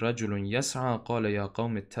الْمَدِينَةِ رَجُلٌ يَسْعَى قَالَ يَا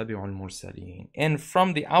قَوْمِ اتَّبِعُوا الْمُرْسَلِينَ. And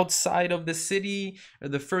from the outside of the city, or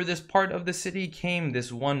the furthest part of the city, came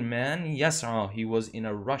this one man, يَسْعَى. He was in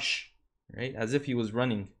a rush, right? As if he was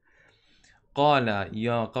running. قال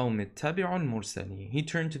يا قوم اتبعوا المرسلين. He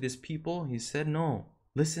turned to this people, he said, no,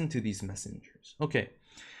 listen to these messengers. Okay,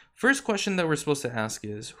 first question that we're supposed to ask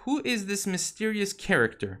is, who is this mysterious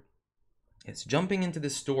character? It's jumping into the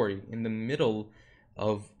story in the middle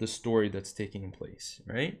of the story that's taking place,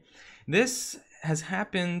 right? This has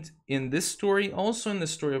happened in this story, also in the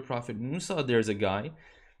story of Prophet Musa. There's a guy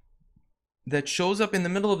that shows up in the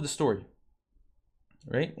middle of the story,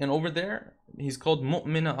 right? And over there, he's called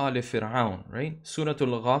Mu'mina al Fir'aun, right? Surah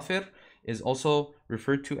al-Ghafir is also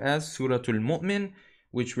referred to as Surah al-Mu'min,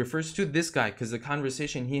 which refers to this guy, because the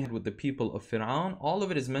conversation he had with the people of Fir'aun, all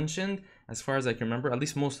of it is mentioned, as far as I can remember, at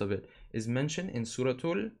least most of it, is mentioned in Surah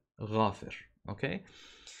al-Ghafir, okay?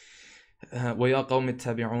 وَيَا قَوْمِ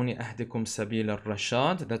اتَّبِعُونِ أَهْدِكُمْ سَبِيلَ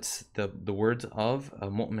الرَّشَادِ. That's the words of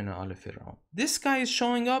Mu'mina al Fir'aun. This guy is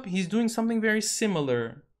showing up, he's doing something very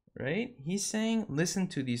similar, right? He's saying, listen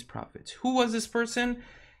to these prophets. Who was this person?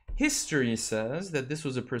 History says that this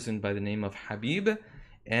was a person by the name of Habib,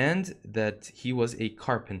 and that he was a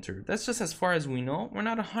carpenter. That's just as far as we know. We're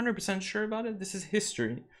not 100% sure about it. This is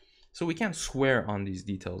history, so we can't swear on these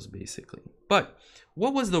details, basically. But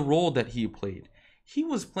what was the role that he played? He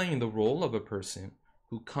was playing the role of a person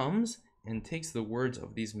who comes and takes the words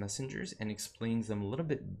of these messengers and explains them a little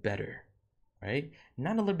bit better, right?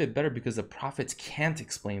 Not a little bit better because the prophets can't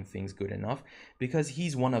explain things good enough, because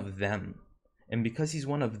he's one of them. And because he's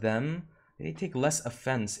one of them, they take less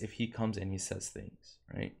offense if he comes and he says things,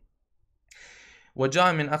 right?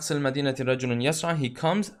 وَجَاءَ مِنْ أَقْصَى الْمَدِينَةِ رَجُلٌ يَسْعَى. He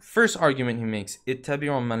comes, first argument he makes,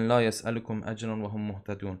 اتَّبِعُوا مَنْ لَا يَسْأَلُكُمْ أَجْرًا وَهُمْ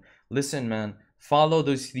مُهْتَدُونَ. Listen, man, follow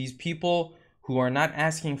these people who are not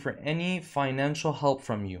asking for any financial help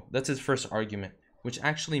from you. That's his first argument, which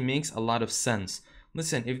actually makes a lot of sense.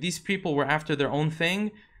 Listen, if these people were after their own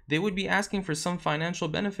thing, they would be asking for some financial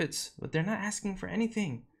benefits, but they're not asking for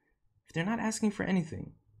anything. If they're not asking for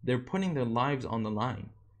anything, they're putting their lives on the line,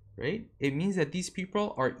 right? It means that these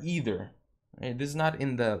people are either, right? This is not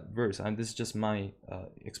in the verse, this is just my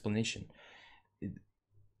explanation.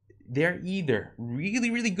 They're either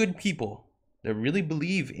really, really good people that really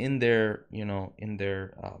believe in their, in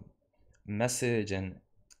their message and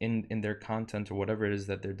in their content or whatever it is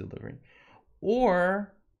that they're delivering,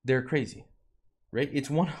 or they're crazy, right? It's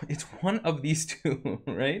one of these two,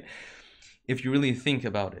 right? If you really think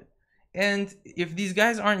about it. And if these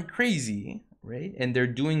guys aren't crazy, right, and they're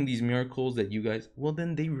doing these miracles that you guys, well,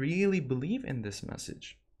 then they really believe in this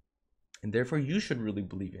message, and therefore you should really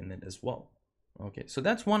believe in it as well. Okay, so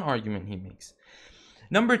that's one argument he makes.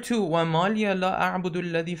 Number two, وَمَا لِيَ لَا أَعْبُدُ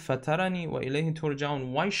الَّذِي فَتَرَنِي وَإِلَيْهِ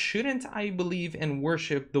تُرْجَعُونَ. Why shouldn't I believe and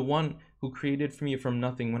worship the one who created me from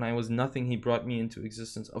nothing? When I was nothing, he brought me into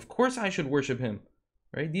existence. Of course I should worship him,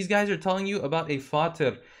 right? These guys are telling you about a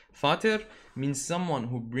fatir. Fatir means someone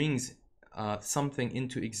who brings something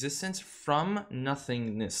into existence from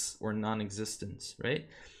nothingness or non-existence, right?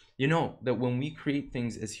 You know that when we create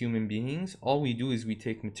things as human beings, all we do is we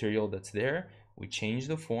take material that's there, we change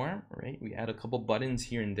the form, right? We add a couple buttons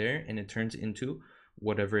here and there, and it turns into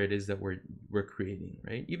whatever it is that we're creating,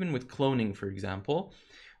 right? Even with cloning, for example,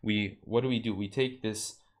 what do? We take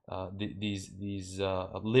this these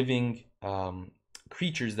living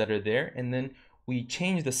creatures that are there, and then we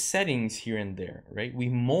change the settings here and there, right? We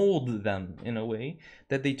mold them in a way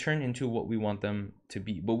that they turn into what we want them to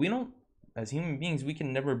be. But we don't, as human beings, we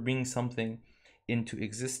can never bring something into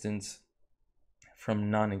existence from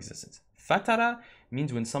non-existence. Fatara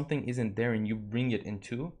means when something isn't there and you bring it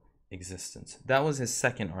into existence. That was his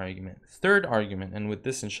second argument. Third argument, and with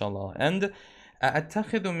this inshallah I'll end.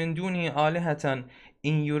 أَأَتَّخِذُ مِن دُونِهِ آلِهَةً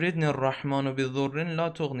إِن يُرِدْنِ الرَّحْمَنُ بِضُرٍّ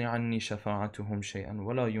لَا تُغْنِ عَنِّي شَفَاعَتُهُمْ شَيْئًا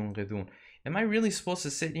وَلَا يُنْقِذُونَ. Am I really supposed to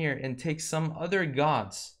sit here and take some other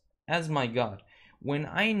gods as my God when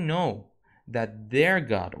I know that their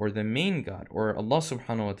God, or the main God, or Allah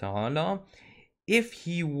subhanahu wa ta'ala, if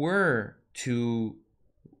he were to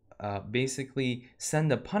basically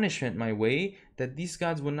send a punishment my way, that these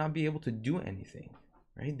gods would not be able to do anything,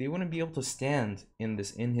 right? They wouldn't be able to stand in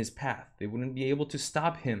his path. They wouldn't be able to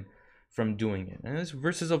stop him from doing it. And as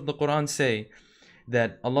verses of the Quran say,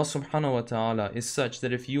 that Allah subhanahu wa ta'ala is such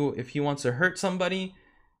that if he wants to hurt somebody,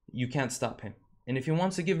 you can't stop him. And if he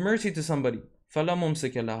wants to give mercy to somebody, فَلَا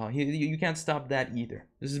مُمْسِكَ لَهَا, you can't stop that either.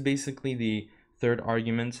 This is basically the third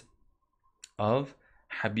argument of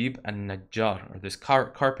Habib al-Najjar, or this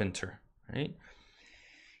carpenter, right?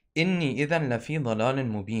 إِنِّي إِذًا لَفِي ضَلَالٍ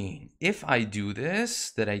مُبِينٍ. If I do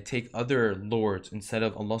this, that I take other lords instead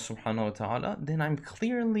of Allah subhanahu wa ta'ala, then I'm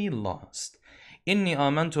clearly lost. Inni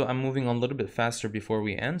amantu. I'm moving on a little bit faster before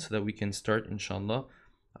we end so that we can start inshallah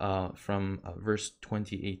from verse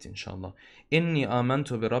 28 inshallah. Inni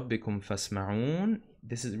amantu bi rabbikum fasma'un.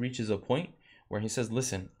 This reaches a point where he says,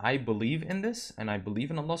 listen, I believe in this and I believe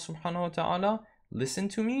in Allah subhanahu wa ta'ala, listen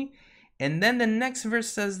to me. And then the next verse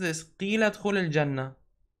says this, qila adkhul al-jannah.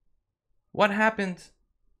 What happened?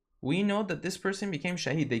 We know that this person became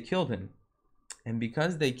shaheed. They killed him, and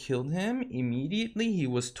because they killed him, immediately he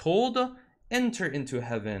was told, enter into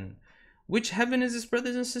heaven. Which heaven is this,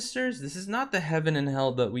 brothers and sisters? This is not the heaven and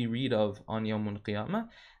hell that we read of on Yawmul Qiyamah.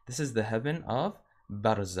 This is the heaven of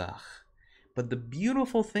Barzakh. But the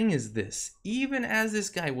beautiful thing is this, even as this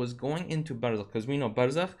guy was going into Barzakh, because we know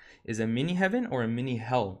Barzakh is a mini heaven or a mini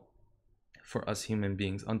hell for us human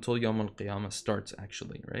beings until Yawm al-Qiyamah starts,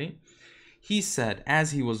 actually, right? He said,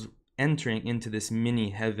 as he was entering into this mini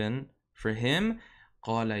heaven for him,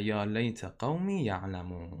 قَالَ يَا لَيْتَ قَوْمِي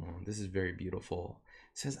يَعْلَمُونَ. This is very beautiful.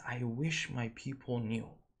 It says, I wish my people knew,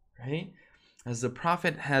 right? As the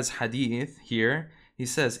Prophet has hadith here, he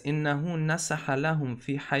says, إِنَّهُ نَسَحَ لَهُمْ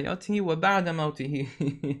فِي حَيَاتِهِ وَبَعْدَ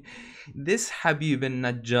مَوْتِهِ. This Habib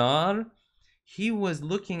al-Najjar, he was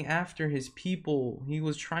looking after his people. He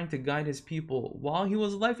was trying to guide his people while he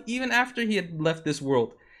was alive, even after he had left this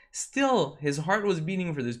world. Still, his heart was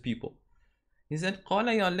beating for this people. He said, قَالَ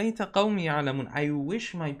يَا لَيْتَ قَوْمِي يَعْلَمُونَ. I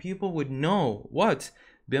wish my people would know. What?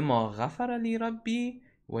 بِمَا غَفَرَ لِي رَبِّي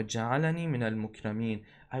وَجَعَلَنِي مِنَ الْمُكْرَمِينَ.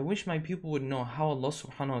 I wish my people would know how Allah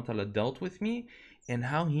subhanahu wa ta'ala dealt with me and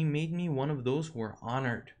how He made me one of those who are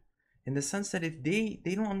honored. In the sense that if they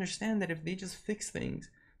don't understand that if they just fix things,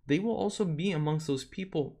 they will also be amongst those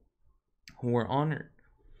people who are honored.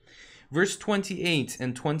 Verse 28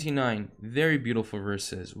 and 29, very beautiful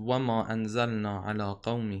verses. وَمَا أَنزَلْنَا عَلَىٰ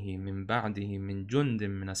قَوْمِهِ مِن بَعْدِهِ مِن جُنْدٍ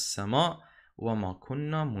مِّنَ السَّمَاءِ وَمَا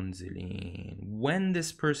كُنَّا مُنزِلِينَ. When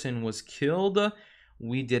this person was killed,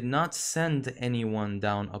 we did not send anyone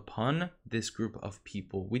down upon this group of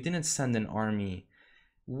people. We didn't send an army.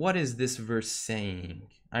 What is this verse saying?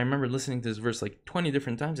 I remember listening to this verse like 20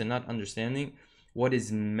 different times and not understanding what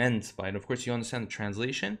is meant by it. Of course, you understand the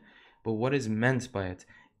translation, but what is meant by it?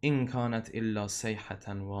 إِن كَانَتْ إِلَّا صَيْحَةً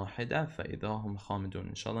وَاحِدَةً فَإِذَا هُمْ خَامِدُونَ.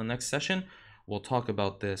 Inshallah, next session, we'll talk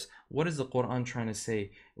about this. What is the Quran trying to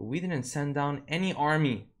say? We didn't send down any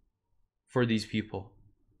army for these people.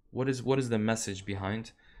 What is the message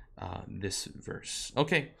behind this verse?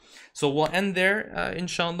 Okay, so we'll end there,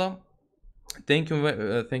 inshallah. Thank you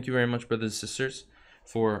very much, brothers and sisters,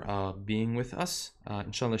 for being with us.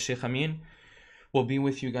 Inshallah, Shaykh Amin will be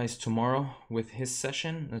with you guys tomorrow with his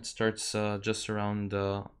session. It starts just around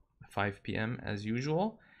 5 p.m. as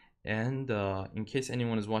usual. And in case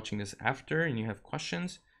anyone is watching this after and you have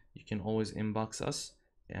questions, you can always inbox us,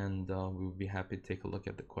 and we will be happy to take a look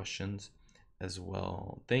at the questions as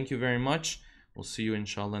well. Thank you very much. We'll see you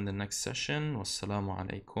inshallah in the next session. Wassalamu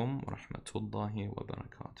alaikum wa rahmatullahi wa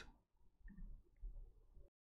barakatuh.